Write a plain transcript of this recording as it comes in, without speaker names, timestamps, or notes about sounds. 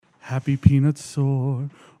Happy peanuts soar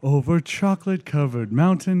over chocolate-covered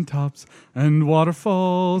mountain tops and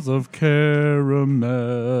waterfalls of caramel.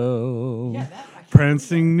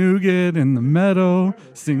 Prancing nougat in the meadow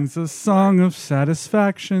sings a song of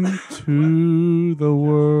satisfaction to the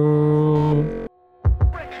world.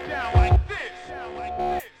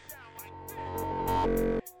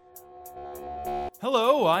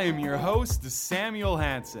 Hello, I am your host, Samuel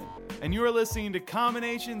Hansen, and you are listening to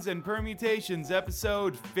Combinations and Permutations,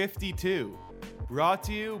 episode 52, brought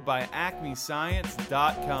to you by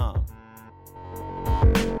acmescience.com.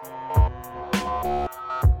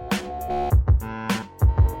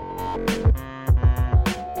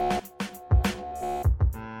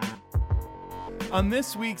 On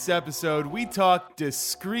this week's episode, we talk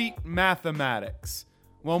discrete mathematics.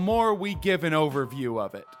 Well, more, we give an overview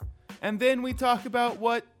of it. And then we talk about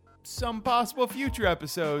what some possible future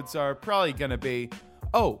episodes are probably going to be.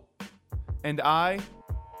 Oh, and I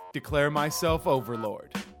declare myself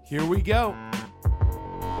Overlord. Here we go.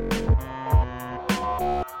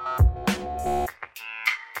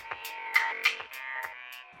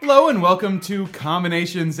 Hello and welcome to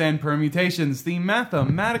Combinations and Permutations, the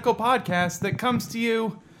mathematical podcast that comes to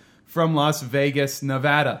you from Las Vegas,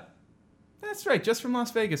 Nevada. That's right, just from Las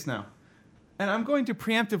Vegas now. And I'm going to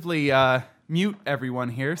preemptively mute everyone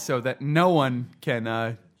here so that no one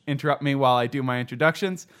can interrupt me while I do my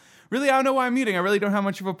introductions. Really, I don't know why I'm muting. I really don't have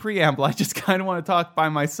much of a preamble. I just kind of want to talk by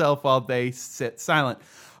myself while they sit silent.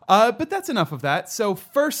 But that's enough of that. So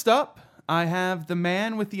first up, I have the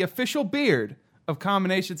man with the official beard of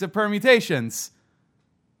Combinations and Permutations,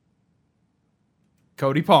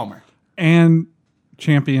 Cody Palmer. And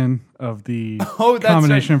champion of the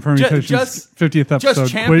Combination and Permutations 50th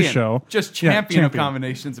episode quiz show. Just champion of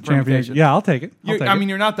Combinations and Permutations. Yeah, I'll take it. I mean,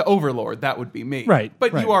 you're not the overlord. That would be me. Right.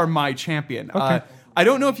 But right. You are my champion. Okay. I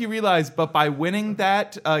don't know if you realize, but by winning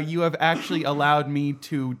that, you have actually allowed me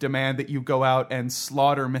to demand that you go out and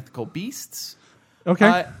slaughter mythical beasts.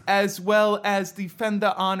 Okay. As well as defend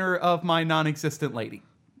the honor of my non-existent lady.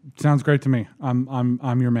 Sounds great to me.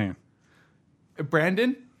 I'm your man.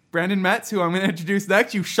 Brandon Metz, who I'm going to introduce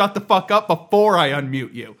next, you shut the fuck up before I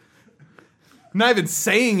unmute you. I'm not even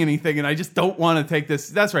saying anything, and I just don't want to take this.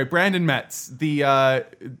 That's right, Brandon Metz, the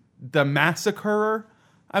Massacrer,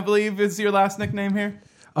 I believe is your last nickname here.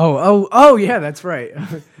 Oh, yeah, that's right.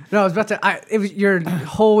 No, I was about to. It was your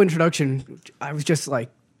whole introduction. I was just like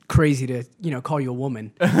crazy to call you a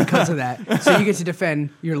woman because of that. So you get to defend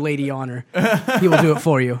your lady honor. He will do it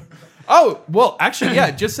for you. Oh well, actually,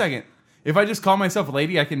 yeah. Just a second. If I just call myself a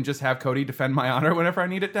lady, I can just have Cody defend my honor whenever I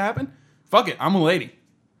need it to happen. Fuck it, I'm a lady.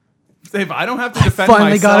 If I don't have to defend myself...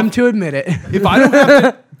 Finally got him to admit it. If I don't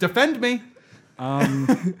have to defend me...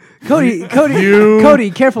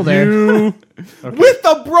 Cody, careful there. Okay. With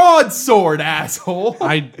the broadsword, asshole!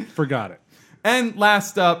 I forgot it. And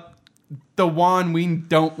last up, the Juan we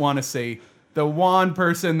don't want to see. The Juan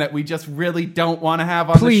person that we just really don't want to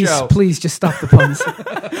have on the show. Please, just stop the puns.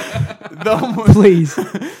 Please.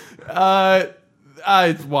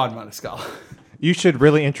 It's Juan Mariscal. You should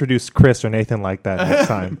really introduce Chris or Nathan like that next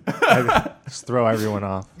time. Just throw everyone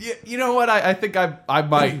off. Yeah, you know what? I think I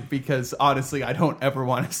might, because honestly, I don't ever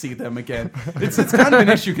want to see them again. It's kind of an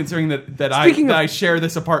issue considering that I share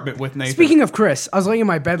this apartment with Nathan. Speaking of Chris, I was laying in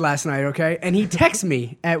my bed last night, okay, and he texts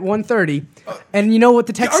me at 1:30, and you know what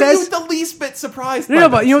the text says? Are you the least bit surprised? No,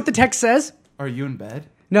 but you know what the text says? Are you in bed?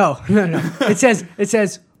 No. It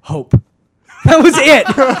says hope. That was it.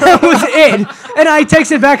 And I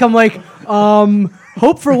texted back. I'm like,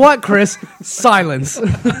 hope for what, Chris? Silence.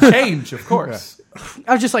 Change, of course.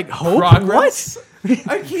 I was just like, hope? Progress?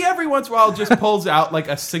 What? He every once in a while just pulls out like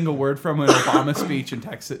a single word from an Obama speech and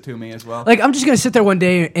texts it to me as well. Like, I'm just going to sit there one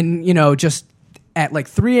day and, just at like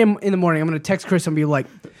 3 a.m. in the morning, I'm going to text Chris and be like,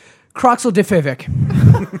 Croxel Defivic.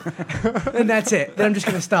 And that's it. Then I'm just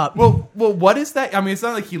going to stop. Well, what is that? I mean, it's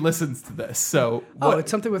not like he listens to this, so... Oh, it's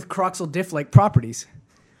something with Croxel Diff-like properties.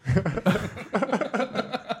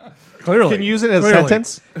 Clearly. Can you use it as a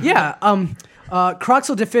sentence? Yeah.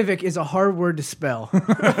 Croxel Defivic is a hard word to spell.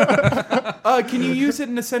 Can you use it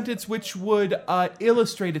in a sentence which would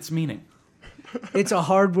illustrate its meaning? It's a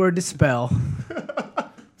hard word to spell.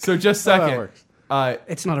 So just a second. That works.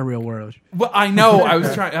 It's not a real word. Well, I know. I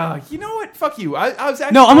was trying. You know what? Fuck you. I was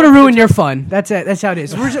actually. No, I'm gonna ruin your fun. That's it. That's how it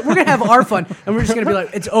is. We're gonna have our fun, and we're just gonna be like,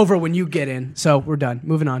 it's over when you get in. So we're done.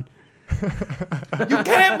 Moving on. You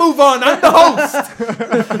can't move on. I'm the host.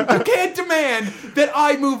 You can't demand that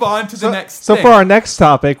I move on to the next. So thing. for our next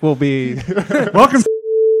topic, will be Welcome.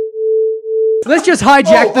 Let's just hijack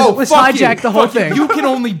fuck you. the whole Fuck you. thing. You can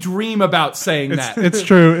only dream about saying that. It's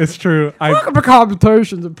true. It's true. Welcome to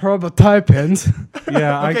Combinations and Permutations.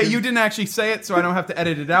 Yeah. Okay, you didn't actually say it, so I don't have to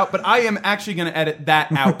edit it out, but I am actually going to edit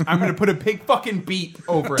that out. I'm going to put a big fucking beat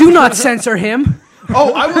over it. Do not censor him.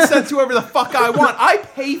 Oh, I will censor whoever the fuck I want. I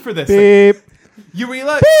pay for this. Beep. You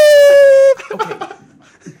realize? Okay.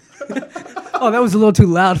 Oh, that was a little too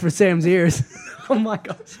loud for Sam's ears. Oh my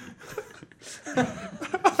gosh.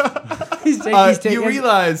 You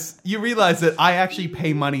realize that I actually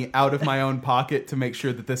pay money out of my own pocket to make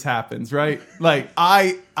sure that this happens, right? Like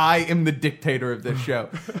I am the dictator of this show.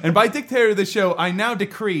 And by dictator of this show, I now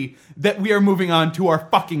decree that we are moving on to our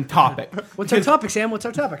fucking topic. What's our topic, Sam? What's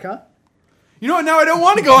our topic, huh? You know what? Now I don't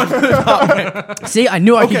want to go on to the topic. See, I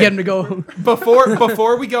knew I could get him to go.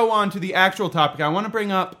 Before we go on to the actual topic, I want to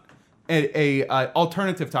bring up a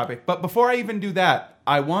alternative topic. But before I even do that,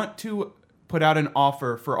 I want to put out an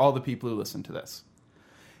offer for all the people who listen to this.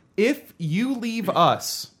 If you leave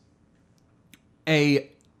us a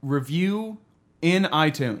review in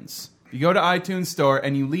iTunes, you go to iTunes Store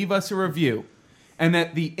and you leave us a review, and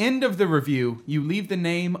at the end of the review, you leave the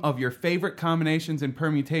name of your favorite Combinations and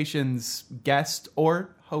Permutations guest or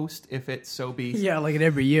host, if it so be. Yeah, like it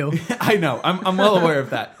every you. I know. I'm well aware of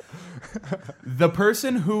that. The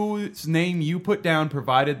person whose name you put down,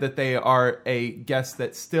 provided that they are a guest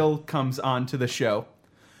that still comes on to the show,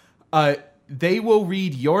 they will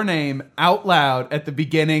read your name out loud at the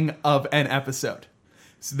beginning of an episode.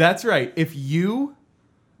 So that's right. If you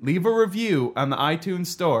leave a review on the iTunes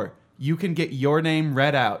Store, you can get your name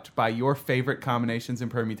read out by your favorite Combinations and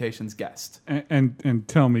Permutations guest. And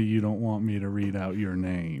tell me you don't want me to read out your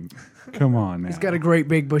name. Come on now. He's got a great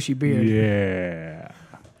big bushy beard. Yeah.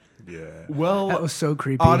 Well, That was so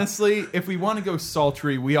creepy. honestly, if we want to go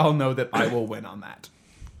sultry, we all know that I will win on that.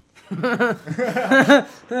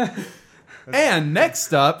 And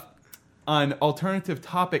next up, on alternative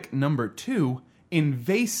topic number 2,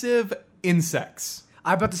 invasive insects.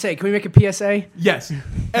 I'm about to say, can we make a PSA? Yes,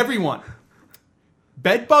 everyone.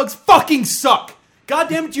 Bed bugs fucking suck. God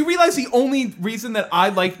damn it, do you realize the only reason that I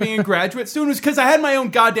liked being a graduate student was because I had my own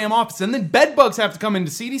goddamn office, and then bed bugs have to come into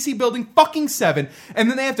CDC building fucking 7, and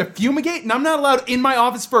then they have to fumigate, and I'm not allowed in my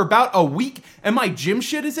office for about a week, and my gym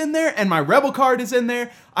shit is in there, and my Rebel card is in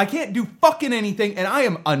there. I can't do fucking anything, and I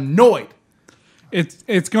am annoyed.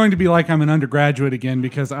 It's going to be like I'm an undergraduate again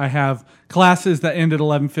because I have classes that end at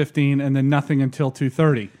 11:15 and then nothing until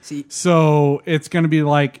 2:30. See- So it's going to be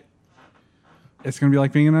like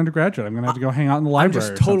being an undergraduate. I'm going to have to go hang out in the I'm library.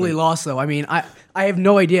 just or totally something. lost, though. I mean, I have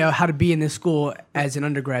no idea how to be in this school as an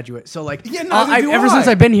undergraduate. So, like, Yeah, neither do ever I. since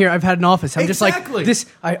I've been here, I've had an office. I'm Exactly. just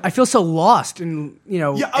like this. I feel so lost and Yeah,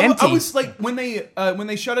 empty. I was like, when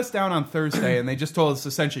they shut us down on Thursday and they just told us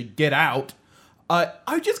essentially get out,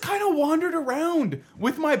 I just kind of wandered around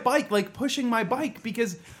with my bike, like pushing my bike,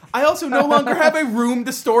 because I also no longer have a room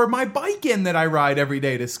to store my bike in that I ride every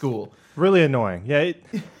day to school. Really annoying. Yeah,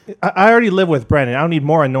 I already live with Brandon. I don't need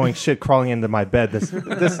more annoying shit crawling into my bed. This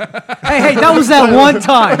hey, that was that one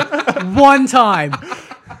time. One time.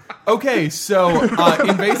 Okay, so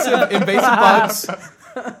invasive bugs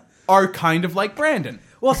are kind of like Brandon.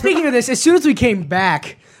 Well, speaking of this, as soon as we came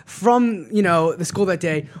back from the school that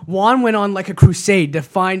day, Juan went on like a crusade to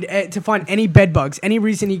find any bed bugs, any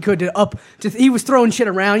reason he could he was throwing shit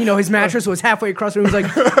around. His mattress was halfway across the room. He was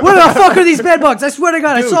like, "Where the fuck are these bed bugs? I swear to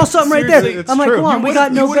God, I saw something right seriously, there." it's I'm like, true. "Come on, we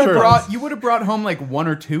got no bed bugs." You would have brought home like 1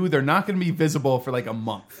 or 2. They're not going to be visible for like a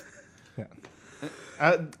month.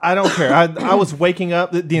 I don't care. I was waking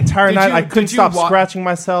up the entire Did night. you- I couldn't did you stop wa- scratching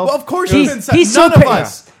myself. Well, of course He's- you didn't. he's so None of pa-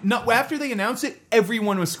 us. No, after they announced it,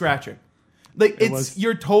 everyone was scratching. Like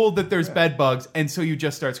you're told that there's bed bugs, and so you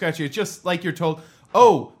just start scratching. It's just like you're told,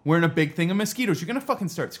 "Oh, we're in a big thing of mosquitoes. You're gonna fucking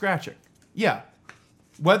start scratching." Yeah,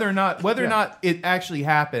 whether or not it actually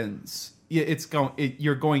happens,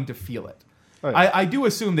 you're going to feel it. Oh, yeah. I do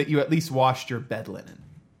assume that you at least washed your bed linen.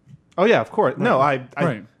 Oh yeah, of course. No, I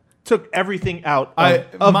Right. took everything out I-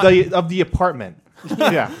 of the apartment.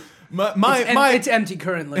 Yeah. It's empty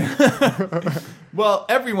currently. Well,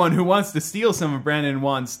 everyone who wants to steal some of Brandon and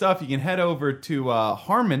Juan's stuff, you can head over to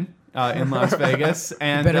Harmon in Las Vegas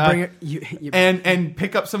and Better bring it. and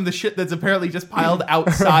pick up some of the shit that's apparently just piled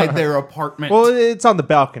outside their apartment. Well, it's on the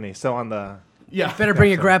balcony, so on the. Yeah, Better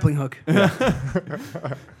bring a grappling hook.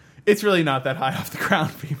 it's really not that high off the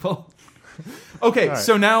ground, people. Okay, right.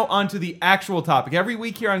 So now on to the actual topic. Every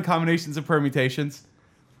week here on Combinations and Permutations,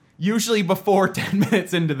 usually before 10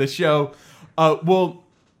 minutes into the show, we'll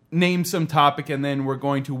name some topic and then we're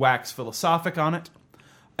going to wax philosophic on it.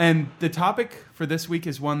 And the topic for this week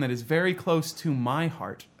is one that is very close to my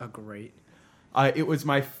heart. Oh, great. It was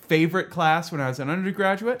my favorite class when I was an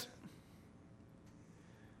undergraduate.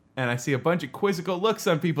 And I see a bunch of quizzical looks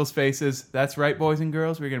on people's faces. That's right, boys and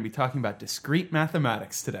girls. We're going to be talking about discrete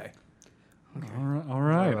mathematics today. Okay. All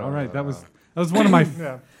right. That was one of my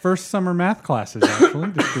first summer math classes,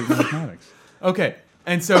 actually, discrete mathematics. Okay,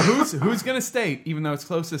 and so who's going to state, even though it's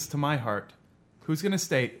closest to my heart, who's going to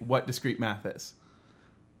state what discrete math is?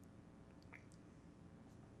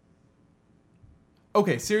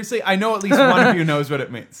 Okay, seriously, I know at least one of you knows what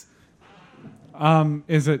it means.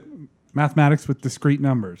 Is it mathematics with discrete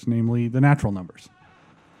numbers, namely the natural numbers?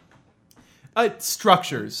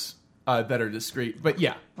 Structures that are discrete, but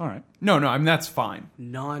yeah. All right. No, I mean, that's fine.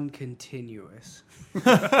 Non-continuous.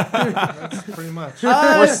 That's pretty much.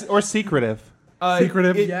 Or secretive.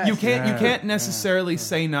 Secretive? Yes. You can't necessarily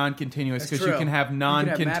say non-continuous That's because you true. can have You can have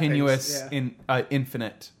non-continuous mappings,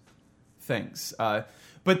 infinite things.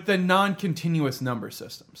 But the non-continuous number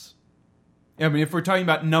systems. I mean, if we're talking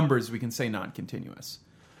about numbers, we can say non-continuous.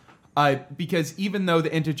 Because even though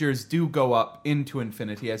the integers do go up into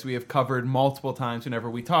infinity, as we have covered multiple times whenever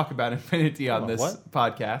we talk about infinity on this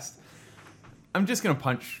podcast, I'm just going to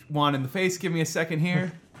punch Juan in the face. Give me a second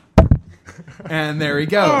here. And there he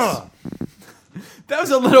goes. That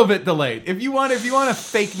was a little bit delayed. If you want to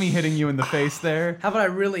fake me hitting you in the face there. How about I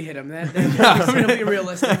really hit him? That's going to be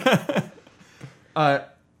realistic.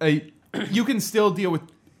 You can still deal with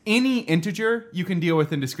any integer you can deal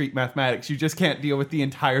with in discrete mathematics. You just can't deal with the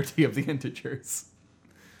entirety of the integers.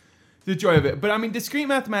 The joy of it. But I mean, discrete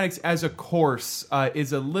mathematics as a course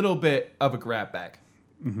is a little bit of a grab bag.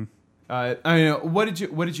 Mm-hmm. I mean, what did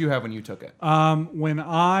you have when you took it? When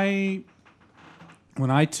I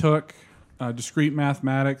took discrete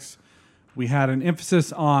mathematics, we had an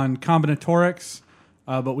emphasis on combinatorics,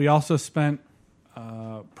 but we also spent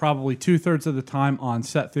probably 2/3 of the time on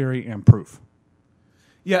set theory and proof.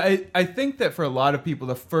 Yeah, I think that for a lot of people,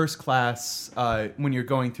 the first class when you're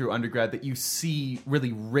going through undergrad that you see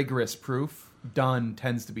really rigorous proof done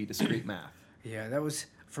tends to be discrete math. Yeah, that was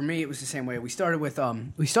for me. It was the same way. We started with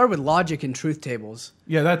logic and truth tables.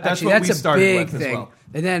 Yeah, that's Actually, what we that's started a big with thing. as well.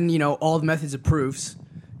 And then all the methods of proofs,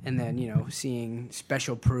 and then seeing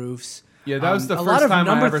special proofs. Yeah, that was the a first lot of time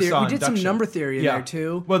I number ever theory. saw We did some induction. number theory in there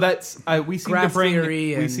too. Well, that's we seem Graph to bring theory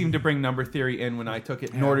we and- seem to bring number theory in when I took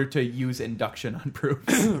it in order to use induction on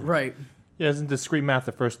proofs. Right. Yeah, isn't discrete math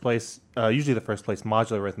the first place? Usually the first place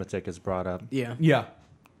modular arithmetic is brought up. Yeah. Yeah.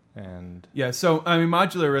 And Yeah, so I mean,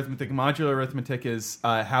 modular arithmetic is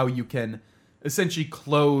how you can essentially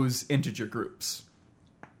close integer groups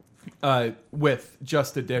with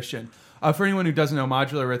just addition. For anyone who doesn't know,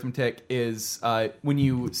 modular arithmetic is when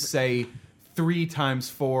you say 3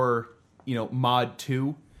 times 4, mod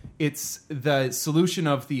 2. It's the solution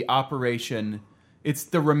of the operation. It's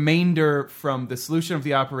the remainder from the solution of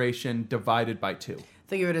the operation divided by 2.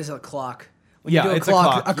 Think of it as a clock. When Yeah, you do it's a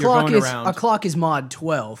clock. You're going around. A clock is mod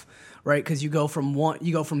 12, right? Because you go from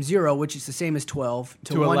 0, which is the same as 12,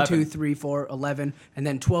 to 1, 11. 2, 3, 4, 11, and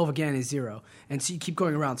then 12 again is 0. And so you keep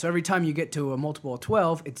going around. So every time you get to a multiple of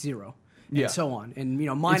 12, it's 0. Yeah. And so on. And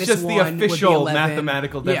minus It's just 1 the would be official 11.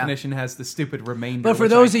 mathematical Yeah. definition has the stupid remainder. But for which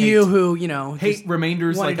those I of you who hate just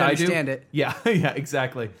remainders wanted like to I do. understand it. Yeah, yeah,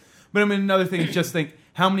 exactly. But I mean, another thing is just think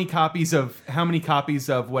how many copies of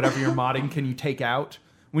whatever you're modding can you take out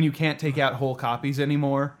when you can't take out whole copies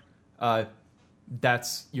anymore?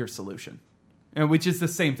 That's your solution, and which is the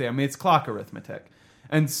same thing. I mean, it's clock arithmetic,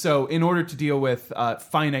 and so in order to deal with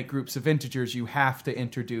finite groups of integers, you have to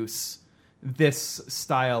introduce this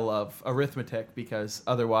style of arithmetic because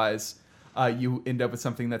otherwise you end up with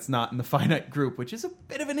something that's not in the finite group, which is a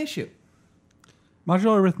bit of an issue.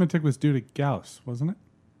 Modular arithmetic was due to Gauss, wasn't it?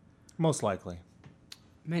 most likely.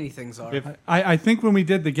 Many things are. I think when we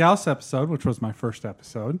did the Gauss episode, which was my first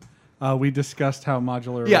episode, we discussed how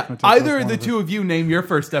modular arithmetic either was of one the two of you name your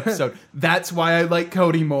first episode. That's why I like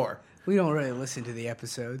Cody more. We don't really listen to the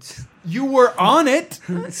episodes. You were on it.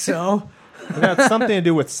 So, It had something to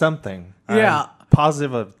do with something. Yeah. I'm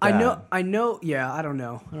positive of that. I know, yeah, I don't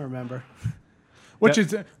know. I don't remember. Which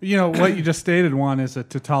is, what you just stated, Juan, is a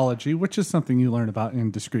tautology, which is something you learn about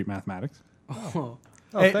in discrete mathematics. Oh,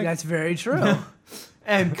 Hey, that's very true.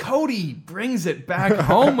 and Cody brings it back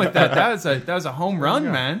home with that. That was a home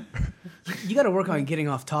run, man. You got to work on getting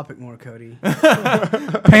off topic more, Cody.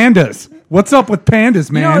 Pandas. What's up with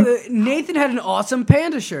pandas, man? Nathan had an awesome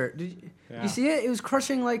panda shirt. Did you see it? It was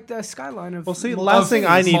crushing like the skyline of. Well, see, the multiple last thing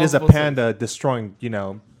I cities. need is a multiple panda destroying,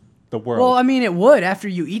 the world. Well, I mean, it would after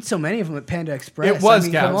you eat so many of them at Panda Express. It was I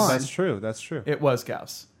mean, Gauss. come on. That's true. That's true. It was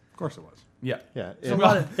Gauss. Of course it was. Yeah. Yeah.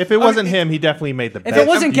 So If it wasn't him, he definitely made the best. If it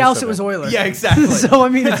wasn't use Gauss, of it was Euler. Yeah, exactly. So I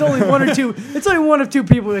mean, it's only one or two. It's only one of two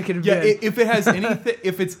people that could have Yeah, been. if it has anything,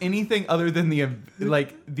 if it's anything other than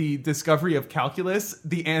the discovery of calculus,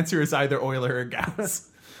 the answer is either Euler or Gauss.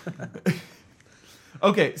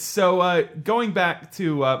 Okay, so going back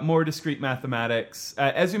to more discrete mathematics,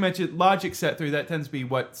 as we mentioned, logic set theory, that tends to be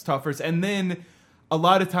what's taught first, and then a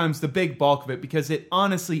lot of times the big bulk of it, because it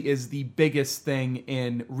honestly is the biggest thing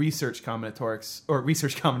in research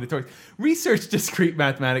discrete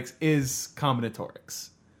mathematics is combinatorics.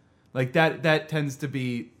 Like that tends to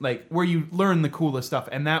be like where you learn the coolest stuff,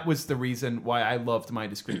 and that was the reason why I loved my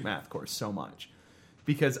discrete math course so much.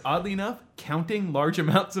 Because oddly enough, counting large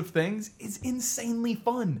amounts of things is insanely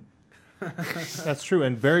fun. That's true,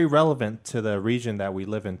 and very relevant to the region that we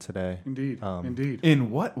live in today. Indeed. Indeed. In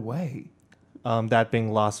what way? That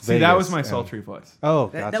being Las Vegas. See, that was my sultry voice. Oh,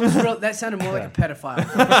 That gotcha. was real. That sounded more like a pedophile.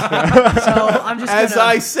 So I'm just As gonna,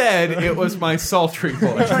 I said, it was my sultry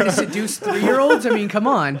voice. trying to seduce 3-year-olds. I mean, come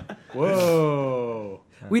on. Whoa.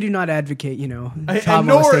 We do not advocate, child And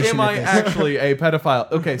nor molestation am at I this. actually a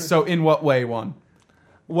pedophile. Okay, so in what way, Juan?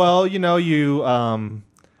 Well, you're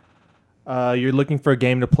looking for a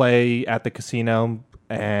game to play at the casino,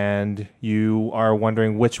 and you are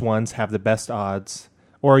wondering which ones have the best odds,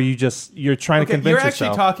 or you're trying to convince you're yourself.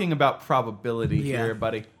 actually talking about probability Yeah. here,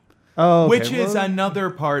 buddy. Oh, okay. Which is another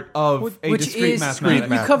part of a Which discrete is mathematics.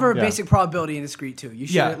 you cover Yeah. basic probability in discrete too. You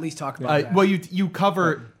should at least talk about that. Well, you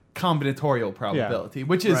cover combinatorial probability,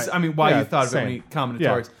 which is, Right. I mean, why Yeah, you thought of it when same. you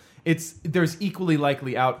combinatorics. There's equally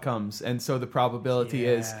likely outcomes, and so the probability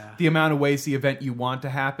is Yeah. the amount of ways the event you want to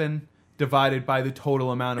happen divided by the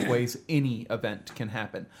total amount of ways any event can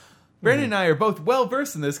happen. Brandon and I are both well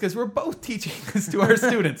versed in this because we're both teaching this to our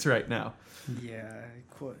students right now. Yeah,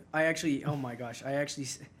 I actually. Oh my gosh,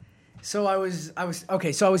 So I was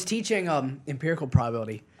okay. So I was teaching empirical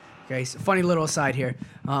probability. Okay, so funny little aside here.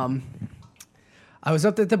 I was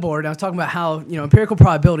up at the board. And I was talking about how empirical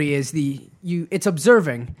probability is it's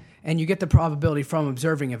observing, and you get the probability from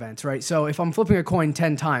observing events, right? So if I'm flipping a coin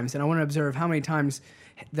 10 times and I want to observe how many times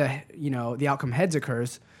the outcome heads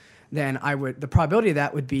occurs, then the probability of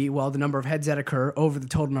that would be the number of heads that occur over the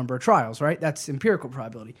total number of trials, right? That's empirical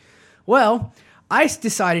probability. Well, I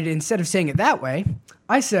decided instead of saying it that way,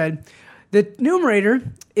 I said the numerator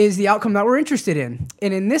is the outcome that we're interested in,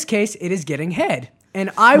 and in this case, it is getting head. And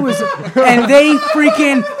and they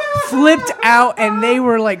freaking flipped out, and they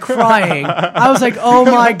were like crying. I was like, "Oh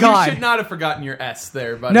my god!" You should not have forgotten your S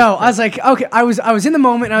there, buddy. No, I was like, okay. I was in the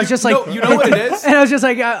moment, and I was just like, you know what it is? And I was just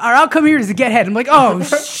like, our outcome here is to get head. I'm like, oh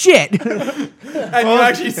shit. And you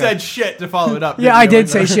actually said shit to follow it up. Yeah, I did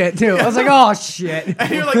say shit too. I was like, oh shit. And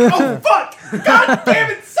you're like, oh fuck! God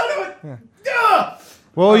damn it, son of a... Ugh!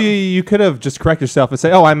 Well, you could have just correct yourself and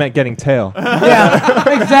say, "Oh, I meant getting tail."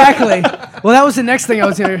 Yeah, exactly. Well, that was the next thing I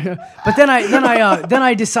was going. But then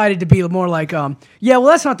I decided to be more like, yeah, well,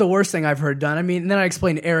 that's not the worst thing I've heard done. I mean, and then I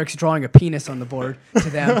explained Eric's drawing a penis on the board to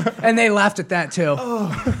them, and they laughed at that too.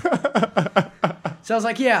 So I was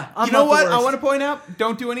like, yeah, I'm You know not what? the worst. I want to point out,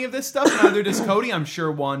 don't do any of this stuff. Neither does Cody. I'm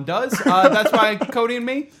sure Juan does. That's why Cody and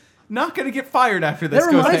me not going to get fired after this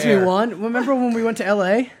That goes reminds to me, air. Juan. Remember when we went to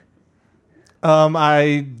L.A.?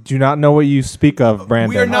 I do not know what you speak of, Brandon.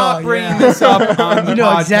 We are not Oh, bringing yeah. this up on the You know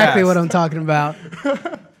podcast. exactly what I'm talking about.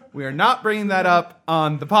 We are not bringing that up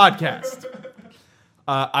on the podcast.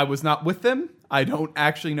 I was not with them. I don't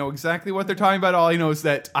actually know exactly what they're talking about. All I know is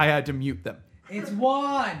that I had to mute them. It's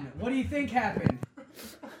Juan. What do you think happened?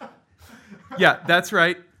 Yeah, that's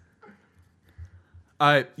right.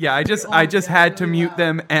 I just had to mute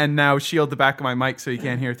them and now shield the back of my mic so you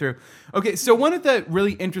can't hear through. Okay, so one of the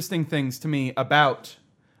really interesting things to me about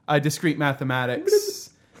discrete mathematics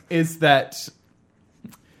is that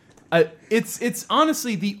it's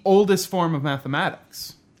honestly the oldest form of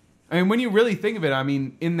mathematics. I mean, when you really think of it, I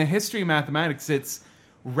mean, in the history of mathematics, it's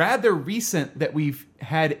rather recent that we've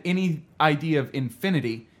had any idea of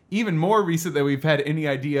infinity, even more recent that we've had any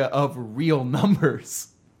idea of real numbers.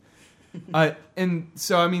 And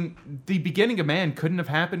so, I mean, the beginning of man couldn't have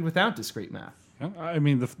happened without discrete math. Yeah, I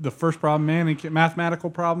mean, the first mathematical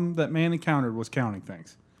problem that man encountered was counting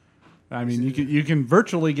things. I mean, you can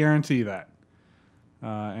virtually guarantee that.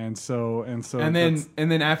 And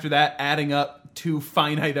then after that, adding up to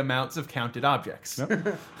finite amounts of counted objects.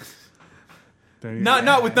 Yep.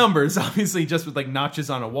 Not with numbers, obviously, just with like notches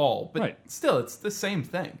on a wall. But Right. still, it's the same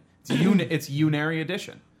thing. It's unary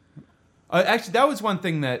addition. Actually, that was one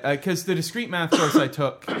thing that, because the discrete math course I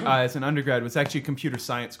took as an undergrad was actually a computer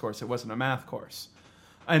science course. It wasn't a math course.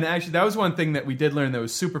 And actually, that was one thing that we did learn that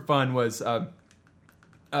was super fun was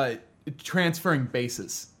transferring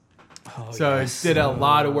bases. So I did a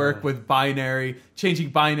lot of work with binary, changing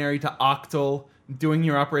binary to octal, doing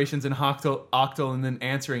your operations in octal, and then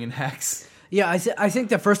answering in hex. Yeah, I think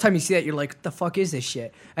the first time you see that, you're like, what the fuck is this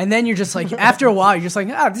shit? And then you're just like, after a while, you're just like,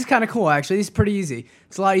 this is kind of cool, actually. This is pretty easy.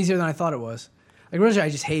 It's a lot easier than I thought it was. Like, originally, I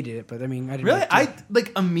just hated it, but I mean, I didn't really. I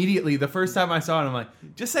immediately the first time I saw it, I'm like,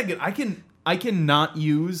 just a second, I cannot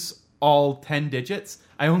use all 10 digits.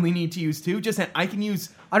 I only need to use 2. I can use.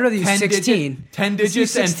 I'd rather use 16. 10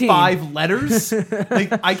 digits and 5 letters.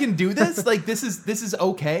 Like I can do this. Like this is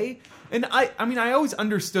okay. And I mean, I always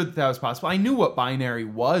understood that was possible. I knew what binary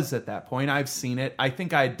was at that point. I've seen it. I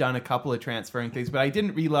think I had done a couple of transferring things, but I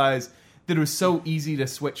didn't realize that it was so easy to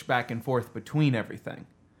switch back and forth between everything.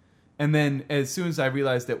 And then as soon as I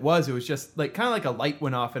realized it was just like kind of like a light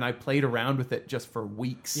went off, and I played around with it just for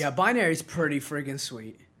weeks. Yeah, binary's pretty friggin'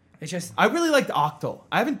 sweet. It's just I really liked octal.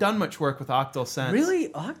 I haven't done much work with octal since. Really?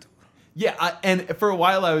 Octal? Yeah, and for a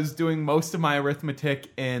while I was doing most of my arithmetic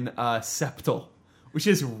in septal, which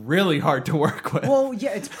is really hard to work with. Well,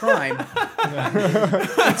 yeah, it's prime.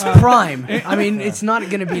 It's prime. I mean, it's not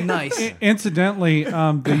going to be nice. Incidentally,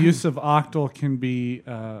 the use of octal can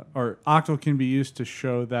be used to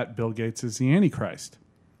show that Bill Gates is the Antichrist.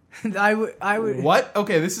 I would. What?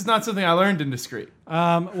 Okay, this is not something I learned in Discrete.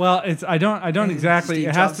 Well, it's I don't exactly.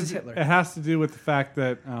 Steve Jobs is Hitler. It has to do with the fact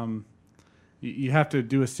that you have to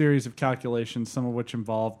do a series of calculations, some of which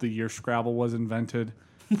involve the year Scrabble was invented.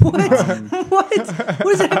 What? What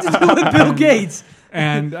does that have to do with Bill Gates?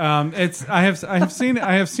 And I have seen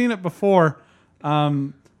it before.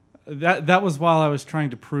 That was while I was trying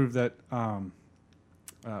to prove that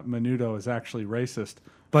Menudo is actually racist.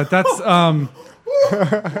 But that's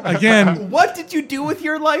again. What did you do with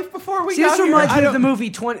your life before we got This here? reminds me of the movie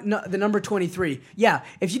the number 23. Yeah,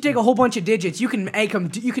 if you take a whole bunch of digits, you can make them.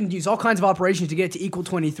 You can use all kinds of operations to get it to equal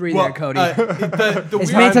 23. Well, there, Cody. The As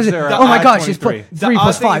weird- many times. there Oh my are gosh! It's 23. 3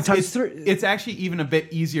 plus thing 5 is, times 3. It's actually even a bit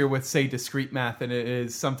easier with, say, discrete math than it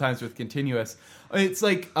is sometimes with continuous. It's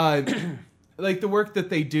like like the work that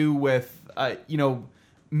they do with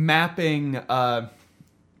mapping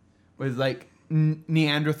with like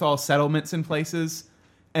Neanderthal settlements in places,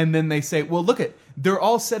 and then they say, well, look they're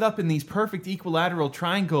all set up in these perfect equilateral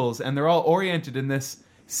triangles, and they're all oriented in this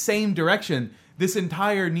same direction. This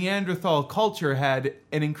entire Neanderthal culture had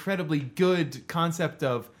an incredibly good concept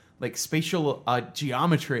of like spatial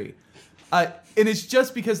geometry, and it's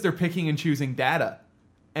just because they're picking and choosing data.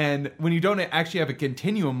 And when you don't actually have a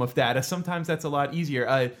continuum of data, sometimes that's a lot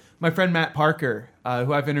easier. My friend Matt Parker,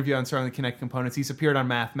 who I've interviewed on Starling Connect Components, he's appeared on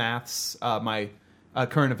Maths, my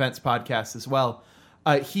current events podcast as well.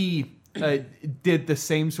 He did the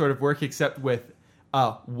same sort of work, except with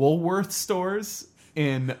Woolworth stores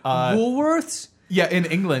in Woolworths? Yeah, in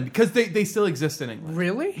England, because they still exist in England.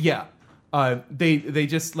 Really? Yeah. They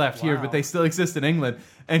just left here, but they still exist in England.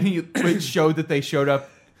 And he showed that they showed up,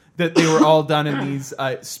 that they were all done in these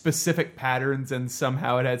specific patterns, and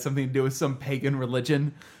somehow it had something to do with some pagan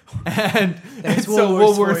religion. And so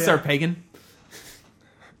Woolworths are pagan.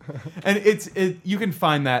 And you can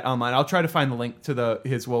find that online. I'll try to find the link to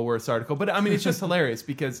his Woolworths article. But I mean, it's just hilarious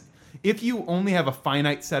because if you only have a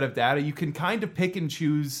finite set of data, you can kind of pick and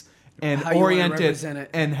choose and orient it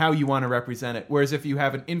and how you want to represent it. Whereas if you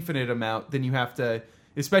have an infinite amount, then you have to,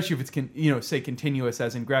 especially if it's say continuous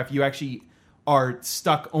as in graph, you actually are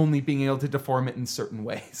stuck only being able to deform it in certain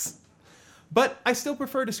ways. But I still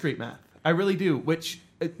prefer discrete math. I really do, which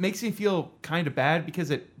it makes me feel kind of bad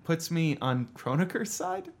because it puts me on Kroneker's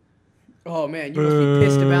side. Oh man, you must be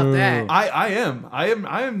pissed about that. I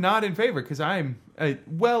am not in favor because I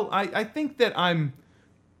think that I'm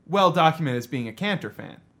well documented as being a Cantor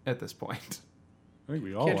fan at this point. I think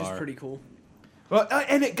we all Cantor's are. pretty cool. Well,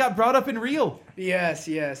 and it got brought up in Real. Yes.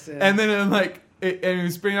 And then I'm like, and it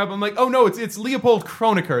was bringing up. I'm like, oh no, it's Leopold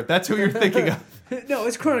Kroneker. That's who you're thinking of. No,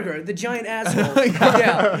 it's Kroneker, the giant asshole.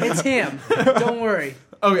 Yeah, it's him. Don't worry.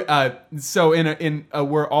 Okay, so in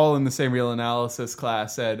we're all in the same real analysis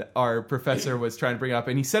class, and our professor was trying to bring up,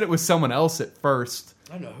 and he said it was someone else at first.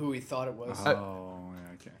 I don't know who he thought it was.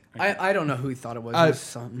 I don't know who he thought it was. It was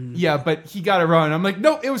something. Yeah, but he got it wrong. I'm like,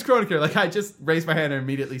 no, it was Kroneker. Like, I just raised my hand and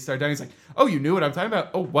immediately started down. He's like, oh, you knew what I'm talking about?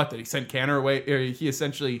 Oh, what? Did he send Cantor away? Or he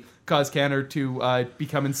essentially caused Cantor to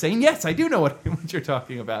become insane? Yes, I do know what you're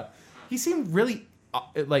talking about. He seemed really,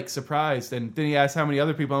 surprised. And then he asked how many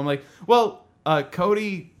other people. I'm like, well,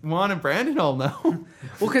 Cody, Juan, and Brandon all know.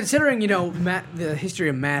 Well, considering, the history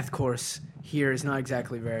of math course here is not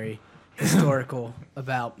exactly very historical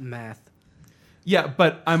about math. Yeah,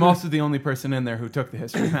 but I'm also the only person in there who took the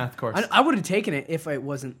history of math course. I would have taken it if it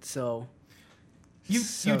wasn't so. You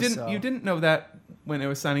didn't know that when I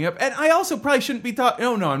was signing up. And I also probably shouldn't be taught.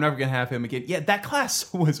 No, I'm never going to have him again. Yeah, that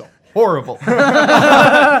class was horrible.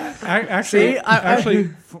 Actually,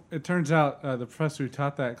 it turns out the professor who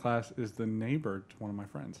taught that class is the neighbor to one of my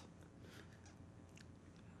friends.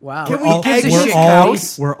 Wow. Can we all- egg we're his all-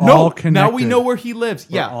 house? we're No, all connected. now we know where he lives.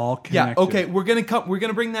 We're Yeah, all yeah. connected. Okay, we're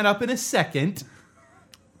gonna bring that up in a second.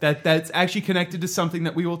 That's actually connected to something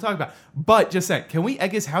that we will talk about. But just saying, can we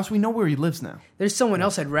egg his house? We know where he lives now. There's someone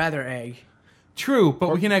else I'd rather egg. True,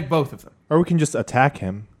 but we can egg both of them. Or we can just attack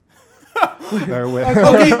him. There with-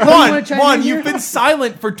 Okay, wanna chime Juan, in here? you've been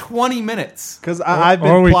silent for 20 minutes. Because I've been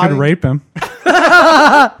Or we plotting. could rape him.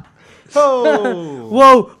 Oh.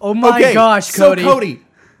 Whoa! Oh my gosh, Cody. So Cody,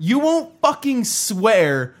 you won't fucking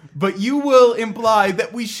swear, but you will imply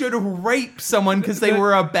that we should rape someone because they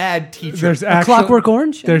were a bad teacher. There's Clockwork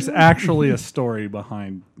Orange? There's actually a story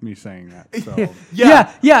behind me saying that. So.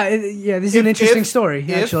 Yeah. This is an interesting story,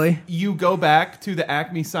 If actually. you go back to the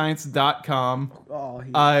acmescience.com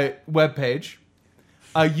webpage,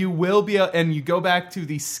 you will be, and you go back to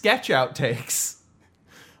the sketch outtakes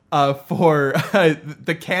for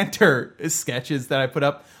the Cantor sketches that I put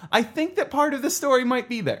up. I think that part of the story might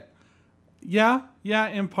be there. Yeah,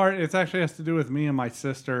 in part, it actually has to do with me and my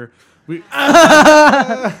sister. Okay,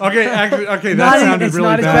 that sounded it's really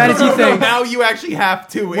not as bad. bad as you think. Now you actually have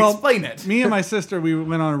to explain it. Me and my sister, we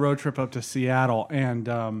went on a road trip up to Seattle,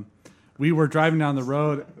 and we were driving down the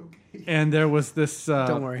road, and there was this.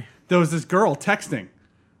 Don't worry. There was this girl texting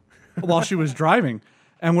while she was driving,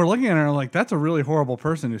 and we're looking at her and like, that's a really horrible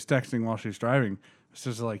person who's texting while she's driving. My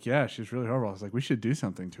sister's like, yeah, she's really horrible. I was like, we should do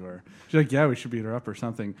something to her. She's like, yeah, we should beat her up or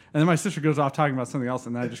something. And then my sister goes off talking about something else,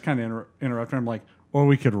 and then I just kind of interrupt her. I'm like, or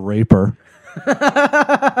we could rape her.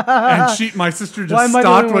 And my sister Why just am I the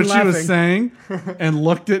stopped only what one she was laughing? saying and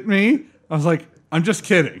looked at me. I was like, I'm just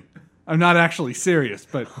kidding. I'm not actually serious.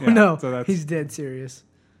 But yeah, No, so that's, he's dead serious.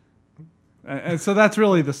 and so that's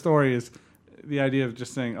really the story, is the idea of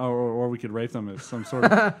just saying, oh, or we could rape them, is some sort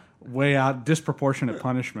of way out disproportionate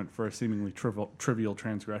punishment for a seemingly trivial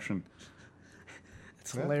transgression.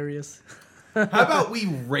 It's hilarious. How about we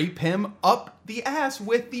rape him up the ass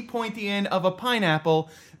with the pointy end of a pineapple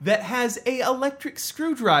that has a electric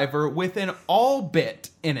screwdriver with an all bit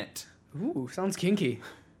in it? Ooh, sounds kinky.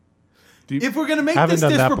 If we're going to make Haven't this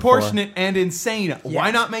done that disproportionate and insane, why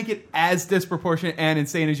Yes. not make it as disproportionate and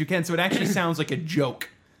insane as you can so it actually sounds like a joke?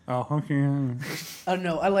 Oh, okay. I don't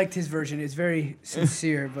know. I liked his version. It's very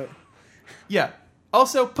sincere, but Yeah.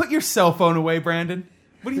 Also, put your cell phone away, Brandon.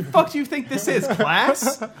 What the fuck do you think this is,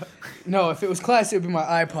 class? no. If it was class, it would be my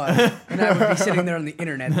iPod, and I would be sitting there on the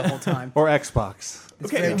internet the whole time. Or Xbox.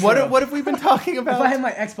 It's Okay, very true. what have we been talking If I about? had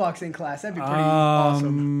my Xbox in class, that'd be pretty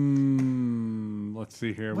awesome. Let's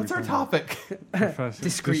see here. What's our topic?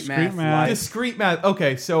 Discrete math. Discrete math.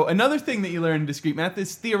 Okay, so another thing that you learn in discrete math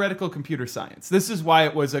is theoretical computer science. This is why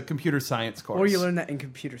it was a computer science course. Or you learn that in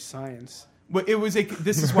computer science. Well,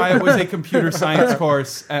 this is why it was a computer science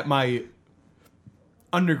course at my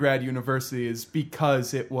undergrad university, is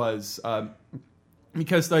because it was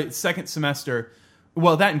because the second semester.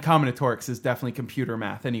 Well, that and combinatorics is definitely computer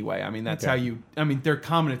math anyway. I mean, that's how you. I mean, they're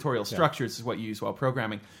combinatorial structures is what you use while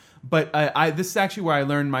programming. But this is actually where I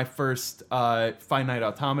learned my first finite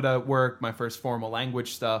automata work, my first formal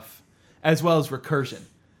language stuff, as well as recursion.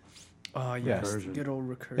 Oh, yes. Recursion. Good old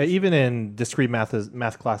recursion. Yeah, even in discrete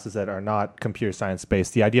math classes that are not computer science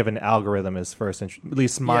based, the idea of an algorithm is first, at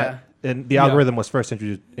least and the algorithm was first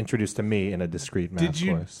introduced to me in a discrete math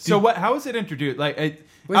course. So how is it introduced? Like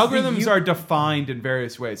algorithms are defined in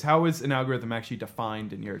various ways. How is an algorithm actually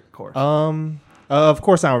defined in your course? Of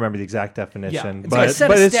course, I don't remember the exact definition, It's but like a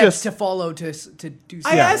set of it's steps just to follow to do something.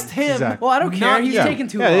 I asked him. exactly. Well, I don't care. Not- He's yeah. taking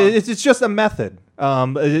too yeah, long. it's just a method,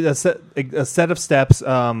 a set of steps,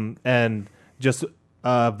 and just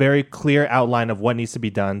a very clear outline of what needs to be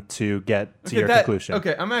done to get to your conclusion.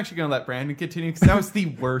 Okay, I'm actually going to let Brandon continue because that was the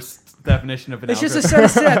worst definition of an It's just algorithm. a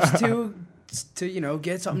set of steps to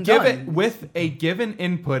get something Give done. it with a given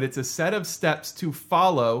input. It's a set of steps to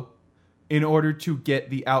follow in order to get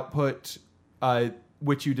the output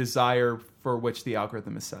which you desire, for which the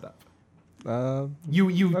algorithm is set up.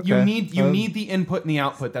 You okay. need the input and the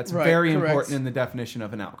output. That's Right, very correct. important in the definition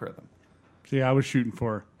of an algorithm. See, I was shooting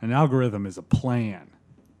for an algorithm is a plan.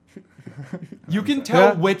 You can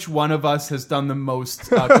tell which one of us has done the most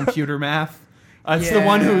computer math. It's the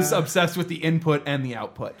one who's obsessed with the input and the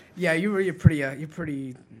output. Yeah, you're pretty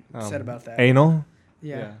upset about that. Anal.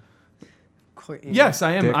 Yeah. Quite Yes,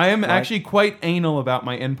 I am. Dick, I am right? actually quite anal about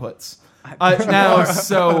my inputs.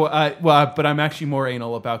 But I'm actually more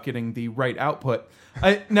anal about getting the right output.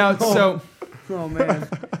 So Oh man,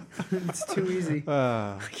 it's too easy.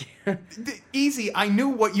 Easy. I knew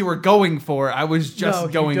what you were going for. I was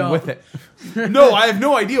just going don't. with it. No, I have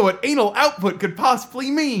no idea what anal output could possibly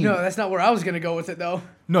mean. No, that's not where I was gonna go with it though.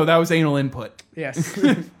 No, that was anal input. Yes.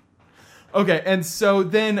 Okay, and so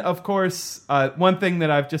then, of course, one thing that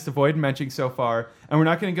I've just avoided mentioning so far, and we're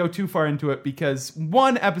not going to go too far into it because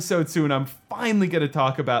one episode soon I'm finally going to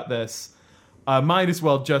talk about this. Might as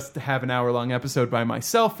well just have an hour-long episode by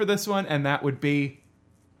myself for this one, and that would be...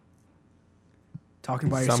 Talking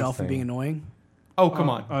by yourself and Something. being annoying? Oh, come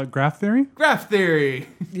on. Graph theory? Graph theory!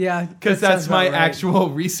 Yeah. Because that that's sounds my about right.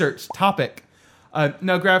 actual research topic.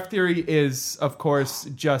 Now, graph theory is, of course,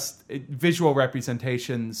 just visual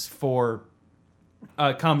representations for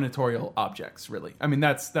combinatorial objects, really. I mean,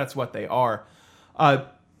 that's what they are.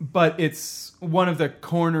 But it's one of the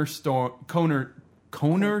cornerstones.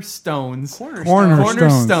 Cornerstones.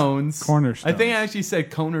 I think I actually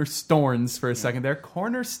said cornerstorns for a second there.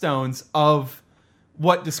 Cornerstones of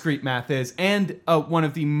what discrete math is, and one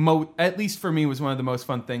of the at least for me, was one of the most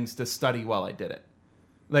fun things to study while I did it.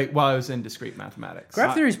 Like, while I was in discrete mathematics.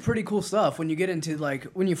 Graph theory is pretty cool stuff. When you get into, like,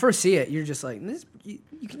 when you first see it, you're just like, you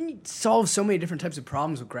can solve so many different types of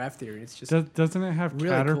problems with graph theory. It's just Doesn't it have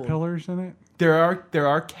really caterpillars in it? There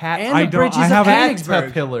are cat And the bridges of Königsberg.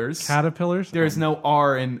 caterpillars. Caterpillars? There is no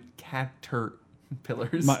R in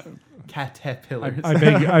caterpillars. Caterpillars.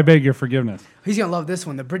 I beg your forgiveness. He's gonna love this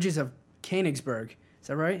one. The bridges of Königsberg. Is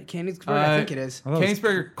that right? Königsberg? I think it is.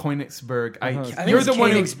 Königsberg or Königsberg. I think You're it's the one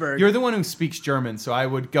Königsberg. you're the one who speaks German, so I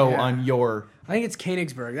would go on your. I think it's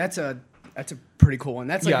Königsberg. That's a pretty cool one.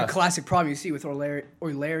 That's like Yeah. a classic problem you see with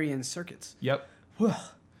Eulerian circuits. Yep.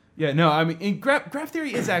 Yeah, no, I mean, graph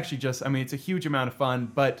theory is actually just, I mean, it's a huge amount of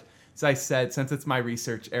fun, but as I said, since it's my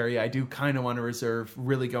research area, I do kind of want to reserve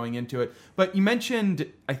really going into it. But you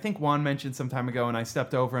mentioned, I think Juan mentioned some time ago, and I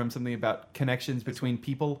stepped over him, something about connections between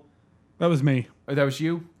people. That was me. Or that was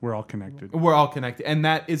you? We're all connected. We're all connected. And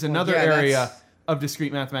that is another yeah, area that's- of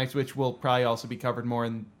discrete mathematics, which will probably also be covered more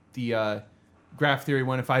in the graph theory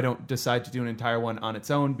one if I don't decide to do an entire one on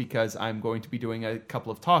its own, because I'm going to be doing a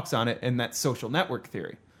couple of talks on it, and that's social network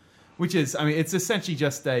theory, which is, I mean, it's essentially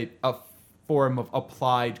just a form of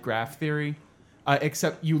applied graph theory,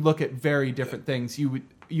 except you look at very different things.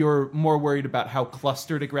 You're more worried about how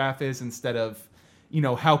clustered a graph is instead of,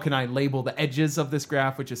 how can I label the edges of this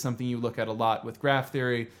graph, which is something you look at a lot with graph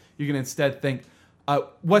theory. You can instead think,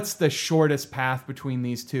 what's the shortest path between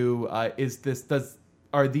these two?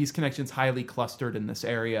 Are these connections highly clustered in this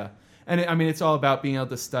area? And it's all about being able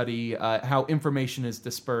to study how information is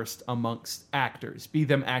dispersed amongst actors, be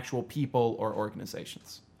them actual people or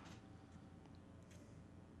organizations.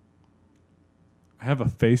 I have a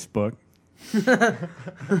Facebook.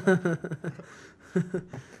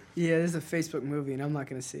 Yeah, there's a Facebook movie, and I'm not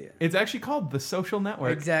going to see it. It's actually called The Social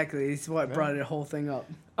Network. Exactly. It's what brought the whole thing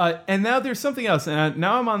up. And now there's something else. And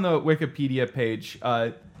now I'm on the Wikipedia page.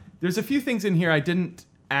 There's a few things in here I didn't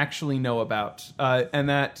actually know about.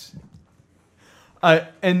 And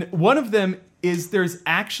one of them is there's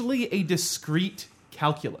actually a discrete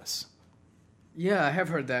calculus. Yeah, I have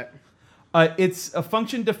heard that. It's a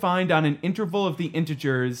function defined on an interval of the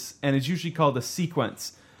integers, and it's usually called a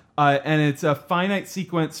sequence. And it's a finite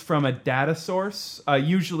sequence from a data source,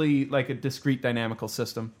 usually like a discrete dynamical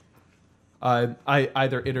system,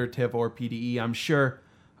 either iterative or PDE, I'm sure.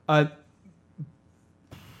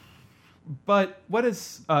 But what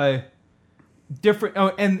is different?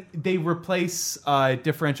 Oh, and they replace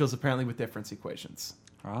differentials apparently with difference equations.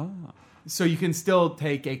 Ah. So you can still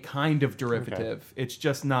take a kind of derivative. Okay. It's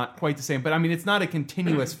just not quite the same. But I mean, it's not a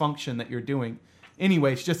continuous function that you're doing.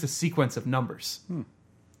 Anyway, it's just a sequence of numbers.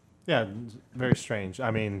 Yeah, very strange.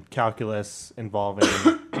 I mean, calculus involving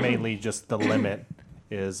mainly just the limit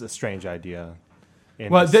is a strange idea.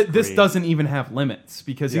 Well, this doesn't even have limits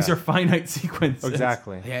because these are finite sequences.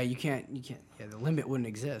 Exactly. Yeah, you can't. Yeah, the limit wouldn't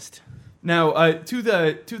exist. Now, to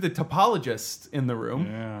the topologist in the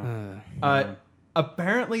room,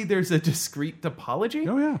 apparently there's a discrete topology.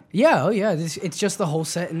 Oh yeah. Yeah. Oh yeah. It's just the whole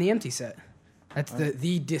set and the empty set. That's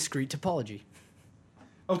the discrete topology.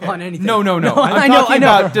 Okay. On anything. No. I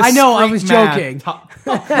know. I was joking.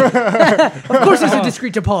 Of course, there's a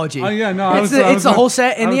discrete topology. Oh yeah, no. It's the whole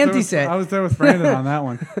set and the empty set. I was there with Brandon on that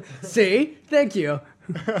one. See, thank you.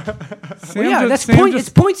 Sam It's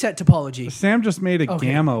point set topology. Sam just made a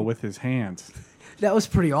gamma with his hands. That was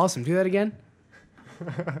pretty awesome. Do that again.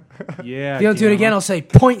 Yeah. If you don't do it again, I'll say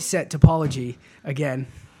point set topology again.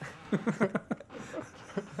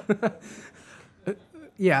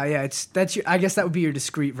 Yeah. I guess that would be your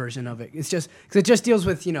discrete version of it. It's just because it just deals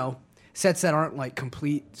with sets that aren't like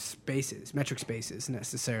complete spaces, metric spaces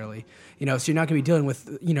necessarily. So you're not going to be dealing with,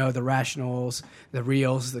 the rationals, the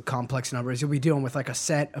reals, the complex numbers. You'll be dealing with like a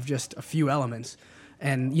set of just a few elements.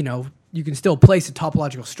 And, you can still place a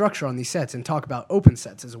topological structure on these sets and talk about open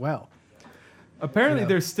sets as well. Apparently,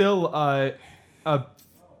 there's still at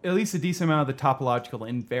least a decent amount of the topological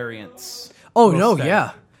invariants. Oh, no,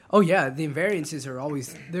 yeah. Oh, yeah. The invariances are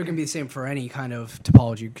they're going to be the same for any kind of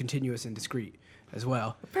topology, continuous and discrete as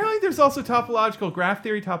well. Apparently, there's also topological graph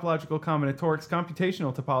theory, topological combinatorics,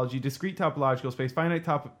 computational topology, discrete topological space, finite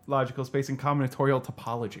topological space, and combinatorial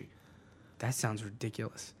topology. That sounds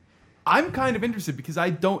ridiculous. I'm kind of interested because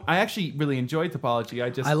I actually really enjoy topology.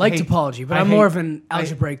 I like topology, but I'm more of an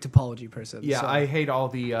algebraic topology person. Yeah, so. I hate all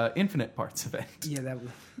the infinite parts of it. Yeah,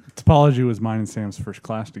 Topology was mine and Sam's first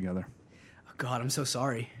class together. Oh, God, I'm so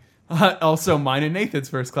sorry. Also, mine and Nathan's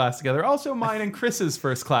first class together. Also, mine and Chris's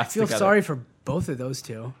first class together. I feel sorry for both of those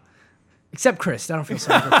two. Except Chris. I don't feel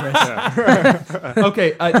sorry for Chris.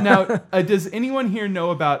 Okay, now, does anyone here know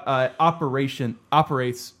about operations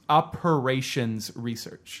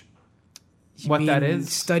research? What that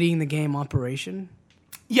is? Studying the game operation?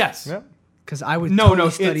 Yes. Yep. Because I would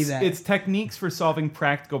totally study that. It's techniques for solving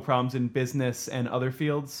practical problems in business and other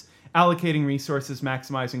fields, allocating resources,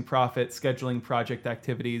 maximizing profit, scheduling project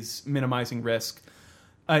activities, minimizing risk.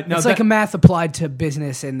 It's like a math applied to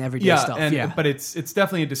business and everyday stuff. But it's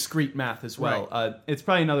definitely a discrete math as well. Right. It's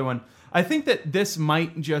probably another one. I think that this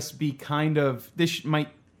might just be this might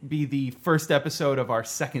be the first episode of our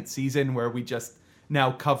second season where we just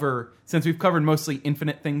now since we've covered mostly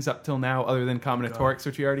infinite things up till now, other than combinatorics,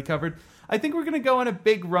 which we already covered. I think we're going to go on a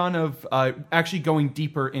big run of actually going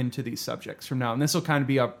deeper into these subjects from now, and this will kind of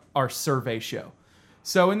be our survey show.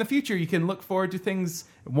 So in the future, you can look forward to things,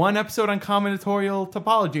 one episode on combinatorial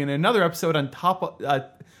topology and another episode on topological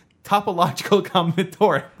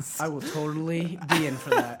combinatorics. I will totally be in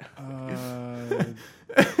for that.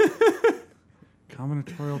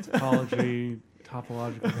 Combinatorial topology,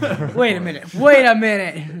 topological. Wait a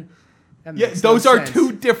minute. Yeah, those are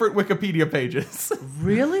two different Wikipedia pages.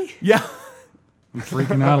 Really? Yeah. I'm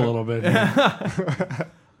freaking out a little bit here.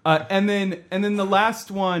 And then the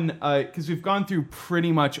last one, because we've gone through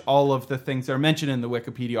pretty much all of the things that are mentioned in the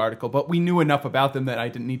Wikipedia article, but we knew enough about them that I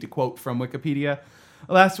didn't need to quote from Wikipedia.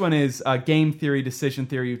 The last one is game theory, decision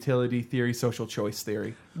theory, utility theory, social choice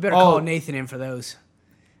theory. You better call Nathan in for those.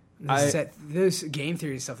 Those game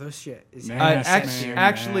theory stuff, those shit is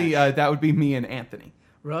actually that would be me and Anthony.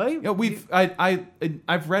 Really? You know,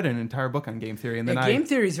 I've read an entire book on game theory, and then game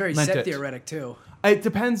theory is very set theoretic too. It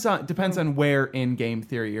depends on where in game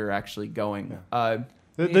theory you're actually going. Yeah.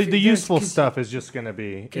 The useful stuff is just going to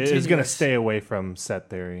be is going to stay away from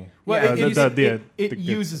set theory. Well, it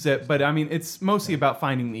uses it, but I mean it's mostly about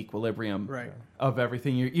finding the equilibrium of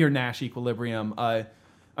everything. Your Nash equilibrium.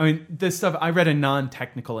 I mean, this stuff, I read a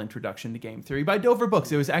non-technical introduction to game theory by Dover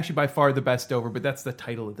Books. It was actually by far the best Dover, but that's the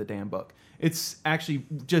title of the damn book. It's actually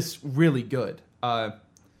just really good. And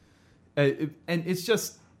it's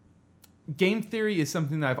just, game theory is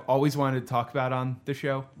something that I've always wanted to talk about on the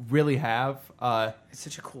show. Really have. It's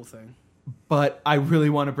such a cool thing. But I really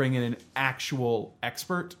want to bring in an actual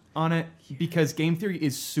expert on it because game theory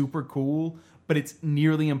is super cool, but it's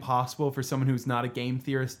nearly impossible for someone who's not a game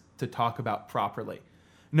theorist to talk about properly.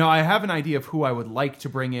 Now, I have an idea of who I would like to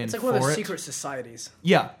bring in for it. It's like one of those secret societies.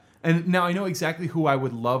 Yeah. And now I know exactly who I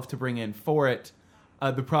would love to bring in for it.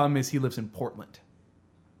 The problem is he lives in Portland.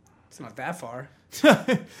 It's not that far.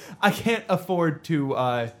 I can't afford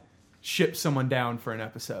to ship someone down for an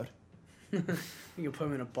episode. You can put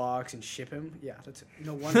him in a box and ship him. Yeah, that's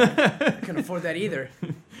no wonder. I can't afford that either.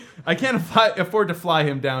 I can't afford to fly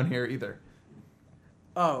him down here either.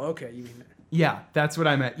 Oh, okay. You mean that. Yeah, that's what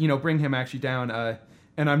I meant. You know, bring him actually down.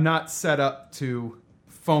 And I'm not set up to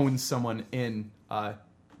phone someone in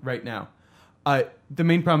right now. The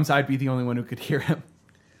main problem is I'd be the only one who could hear him.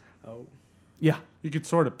 Oh. Yeah. You could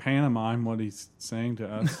sort of pantomime what he's saying to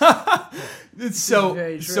us.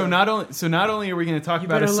 So not only are we going to talk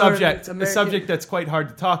about a subject that's quite hard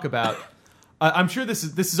to talk about. I'm sure this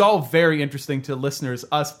is all very interesting to listeners.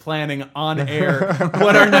 Us planning on air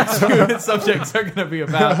what our next few subjects are going to be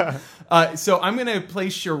about. So I'm going to play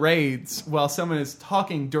charades while someone is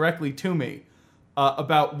talking directly to me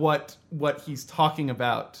about what he's talking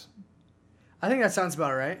about. I think that sounds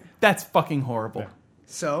about right. That's fucking horrible. Yeah.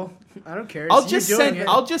 So I don't care. I'll just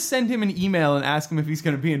send him an email and ask him if he's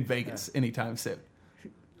going to be in Vegas anytime soon.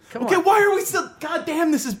 Come on. Okay, why are we still? God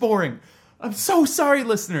damn, this is boring. I'm so sorry,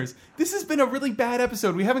 listeners. This has been a really bad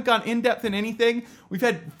episode. We haven't gone in depth in anything. We've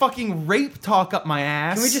had fucking rape talk up my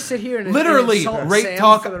ass. Can we just sit here and literally insult rape Sam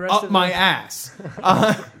talk for the rest up of my the- ass?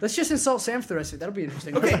 Let's just insult Sam for the rest of it. That'll be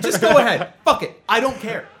interesting. Okay, just go ahead. Fuck it. I don't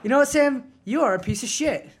care. You know what, Sam? You are a piece of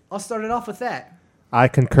shit. I'll start it off with that. I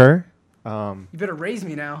concur. You better raise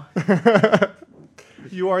me now.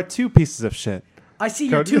 You are 2 pieces of shit. I see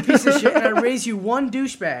you're Cody? 2 pieces of shit, and I raise you 1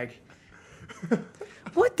 douchebag.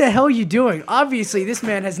 What the hell are you doing? Obviously, this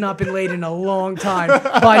man has not been laid in a long time.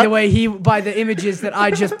 By the way, by the images that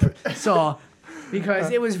I just saw,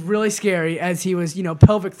 because it was really scary as he was,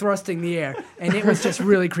 pelvic thrusting the air, and it was just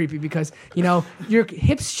really creepy because, your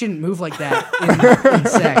hips shouldn't move like that in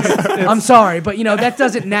sex. I'm sorry, but that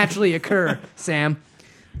doesn't naturally occur, Sam.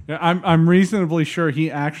 Yeah, I'm reasonably sure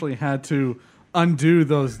he actually had to undo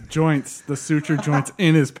those joints, the suture joints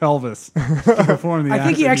in his pelvis to perform the I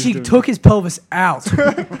think he act that actually doing. took his pelvis out, so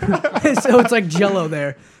it's like Jello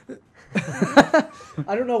there.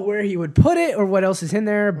 I don't know where he would put it or what else is in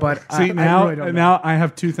there, but See, I now, really don't know. now I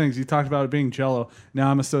have 2 things. You talked about it being Jello. Now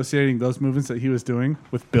I'm associating those movements that he was doing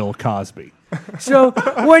with Bill Cosby. So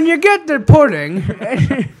when you get the pudding,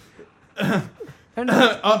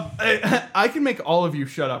 I can make all of you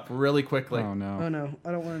shut up really quickly. Oh no! oh no,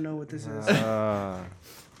 I don't want to know what this is.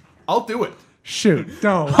 I'll do it. Shoot!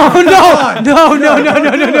 No! Oh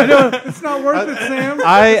no! It's not worth it, Sam.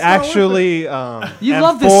 I actually You am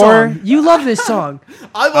love this for- song. You love this song.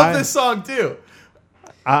 I love this song too.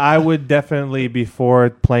 I would definitely be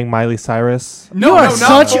for playing Miley Cyrus. You are not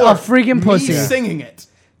such for a freaking me pussy. singing it.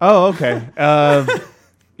 Oh, okay.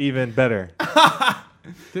 Even better.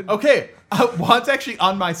 Okay, Juan's actually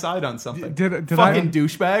on my side on something. Did Fucking I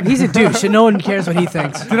douchebag. He's a douche, and no one cares what he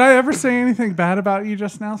thinks. did I ever say anything bad about you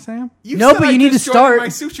just now, Sam? You No, said but I you need to destroyed start. my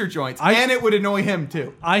suture joints, I- and it would annoy him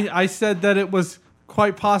too. I said that it was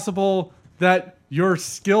quite possible that your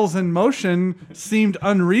skills in motion seemed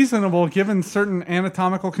unreasonable given certain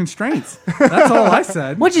anatomical constraints. That's all I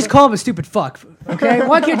said. Why don't you just call him a stupid fuck? Okay,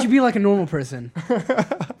 why can't you be like a normal person? You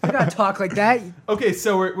gotta talk like that. Okay,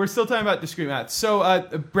 so we're still talking about discrete math. So,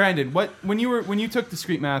 Brandon, when you took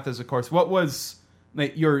discrete math as a course, what was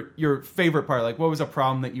like your favorite part? Like, what was a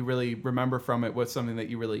problem that you really remember from it? What's something that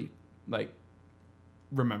you really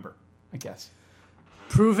remember? I guess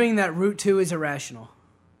Proving that root 2 is irrational.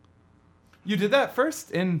 you did that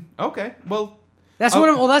first. Okay, well, That's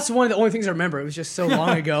that's one of the only things I remember. It was just so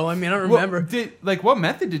long ago. I mean, I don't remember. What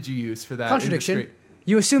method did you use for that? in Contradiction. discrete?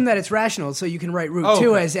 You assume that it's rational, so you can write root Oh,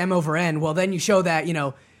 2 okay. as m over n. Well, then you show that,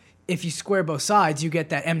 if you square both sides, you get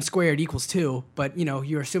that m squared equals 2. But, you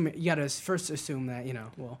got to first assume that,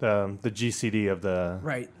 The GCD of the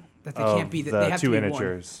right, that they of can't be, that the they have 2 to be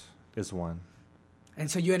integers is 1. 1. And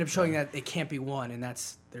so you end up showing that it can't be 1, and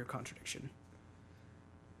that's their contradiction.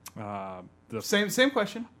 Same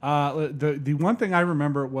question. The one thing I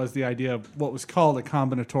remember was the idea of what was called a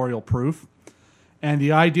combinatorial proof. And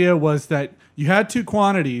the idea was that you had 2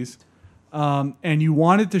 quantities, and you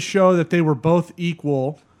wanted to show that they were both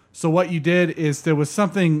equal. So what you did is there was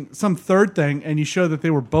some third thing, and you showed that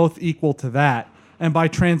they were both equal to that. And by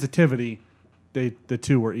transitivity, the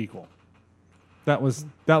 2 were equal. That was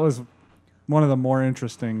one of the more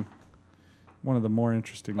interesting.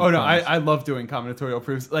 Oh no, I love doing combinatorial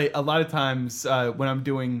proofs. Like a lot of times when I'm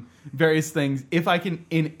doing various things, if I can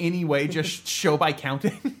in any way just show by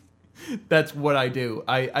counting, that's what I do.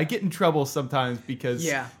 I get in trouble sometimes because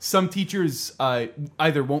some teachers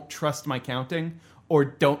either won't trust my counting or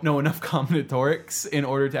don't know enough combinatorics in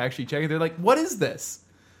order to actually check it. They're like, "What is this?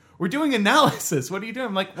 We're doing analysis. What are you doing?"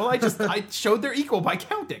 I'm like, "Well, I showed they're equal by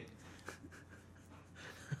counting."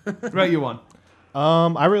 What about you, Juan?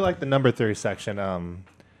 I really like the number theory section.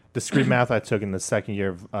 Discrete math I took in the second year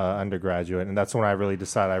of undergraduate, and that's when I really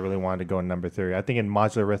decided I really wanted to go in number theory. I think in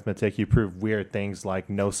modular arithmetic you prove weird things like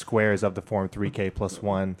no squares of the form 3k plus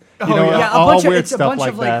 1. All weird stuff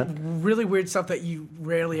like that. Really weird stuff that you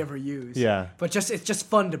rarely ever use. Yeah. But it's just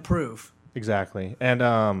fun to prove. Exactly. And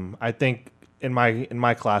I think in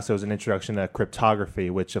my class there was an introduction to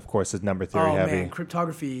cryptography, which of course is number theory heavy. Oh man,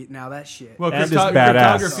 cryptography, now that shit. Well, And it's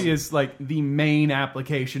badass. cryptography is like the main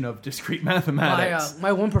application of discrete mathematics.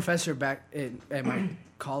 My one professor back at my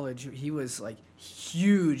college, he was like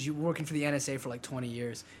huge, working for the NSA for like 20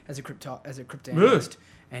 years as a cryptanalyst.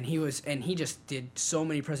 And he just did so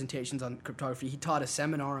many presentations on cryptography. He taught a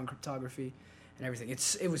seminar on cryptography and everything.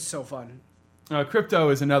 It was so fun. Crypto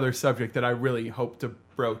is another subject that I really hope to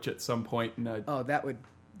broach at some point. That would,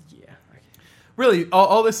 yeah. Really,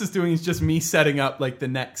 all this is doing is just me setting up like the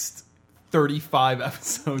next 35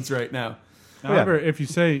 episodes right now. However, if you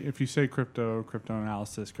say crypto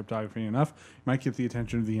analysis, cryptography enough, you might get the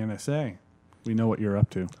attention of the NSA. We know what you're up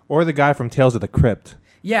to. Or the guy from Tales of the Crypt.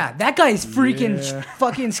 Yeah, that guy is freaking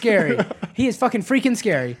fucking scary. He is fucking freaking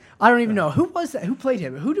scary. I don't even know. Who was that? Who played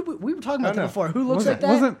him? Who did we were talking about that before. Who looks like that?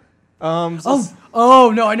 Wasn't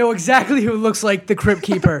Oh no, I know exactly who looks like the Crypt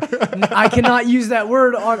Keeper. I cannot use that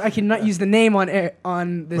word I cannot use the name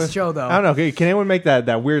on this show though. I don't know. Can anyone make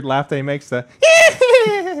that weird laugh that he makes?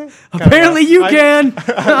 Apparently you can.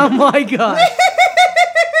 Oh my god.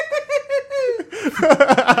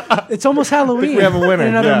 It's almost Halloween. we have a winner, in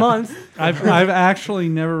another yeah. month. I've actually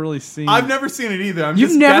never really seen. I've never seen it either. You've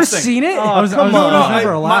just never guessing. seen it? I was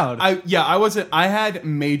never allowed. I wasn't. I had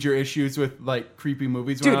major issues with like creepy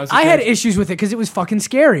movies Dude, when I was a I kid. had issues with it because it was fucking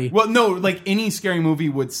scary. Well, no, like any scary movie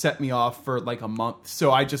would set me off for like a month,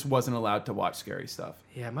 so I just wasn't allowed to watch scary stuff.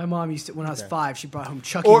 Yeah, my mom used to, when I was 5, she brought home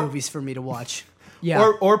Chucky Or- movies for me to watch.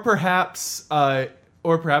 Yeah. Or perhaps I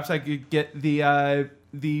could get the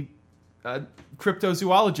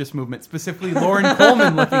cryptozoologist movement, specifically Lauren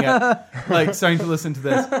Coleman looking at, like, starting to listen to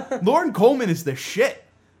this. Lauren Coleman is the shit.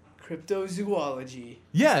 Cryptozoology.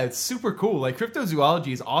 Yeah, it's super cool. Like,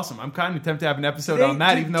 cryptozoology is awesome. I'm kind of tempted to have an episode on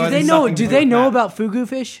that, even though do it they has know? nothing to Do do they with know math. about fugu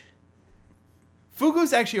fish?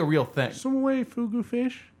 Fugu's actually a real thing. some way fugu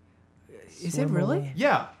fish. Is it really?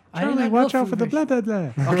 Yeah. I did Charlie, not watch know out for the fugu blah fish. blah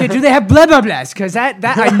blah. Okay, do they have blah blah blahs? Because that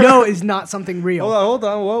I know is not something real. Hold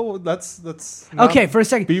on. Whoa, that's no. Okay, for a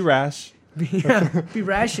second. Be rash. Be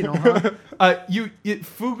rational, huh?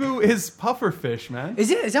 Fugu is puffer fish, man. Is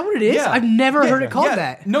it? Is that what it is? Yeah. I've never heard it called Yeah.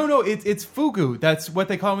 that. No, it's fugu. That's what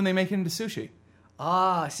they call it when they make it into sushi.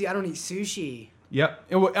 Ah, see, I don't eat sushi.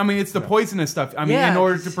 Yep. I mean, it's the poisonous stuff. I mean, Yeah. in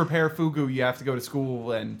order to prepare fugu, you have to go to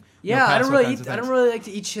school and Yeah, pass I don't all really kinds of eat. I things. don't really like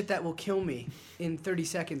to eat shit that will kill me in 30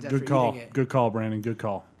 seconds after Good call. eating it. Good call, Brandon. Good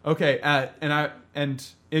call. Okay, and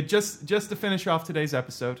it just to finish off today's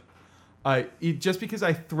episode, just because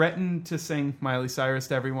I threatened to sing Miley Cyrus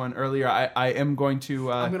to everyone earlier, I am going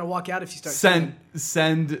to I'm gonna walk out if you start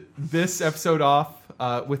send this episode off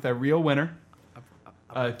with a real winner.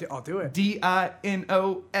 I'll do it.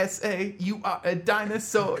 Dinosa, you are a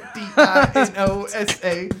dinosaur.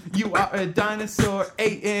 Dinosa, you are a dinosaur.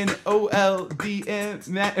 ANOLD,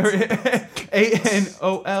 man,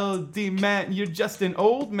 ANOLD, man. You're just an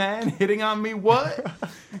old man hitting on me. What?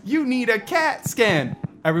 You need a CAT scan.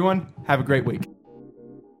 Everyone, have a great week.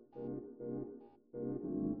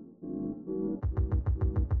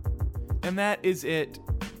 And that is it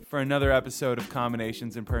for another episode of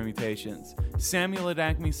Combinations and Permutations.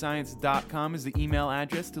 Samuel@acmescience.com is the email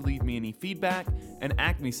address to leave me any feedback, and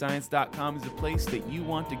acmescience.com is the place that you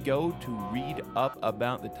want to go to read up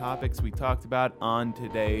about the topics we talked about on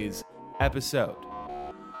today's episode.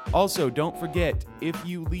 Also, don't forget, if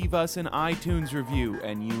you leave us an iTunes review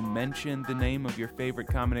and you mention the name of your favorite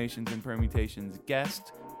Combinations and Permutations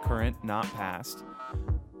guest, current, not past,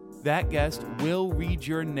 that guest will read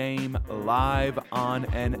your name live on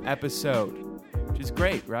an episode, which is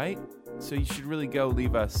great, right? So you should really go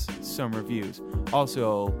leave us some reviews.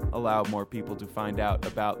 Also, allow more people to find out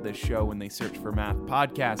about this show when they search for math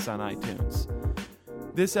podcasts on iTunes.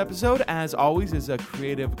 This episode, as always, is a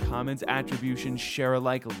Creative Commons Attribution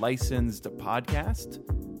Share-alike licensed podcast.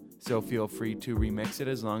 So feel free to remix it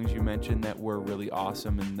as long as you mention that we're really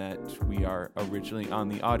awesome and that we are originally on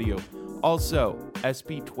the audio. Also,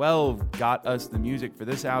 SP12 got us the music for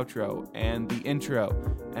this outro and the intro,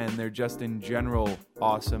 and they're just in general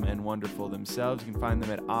awesome and wonderful themselves. You can find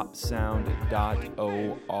them at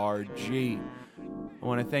opsound.org. I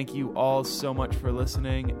want to thank you all so much for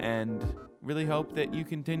listening and really hope that you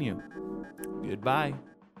continue. Goodbye.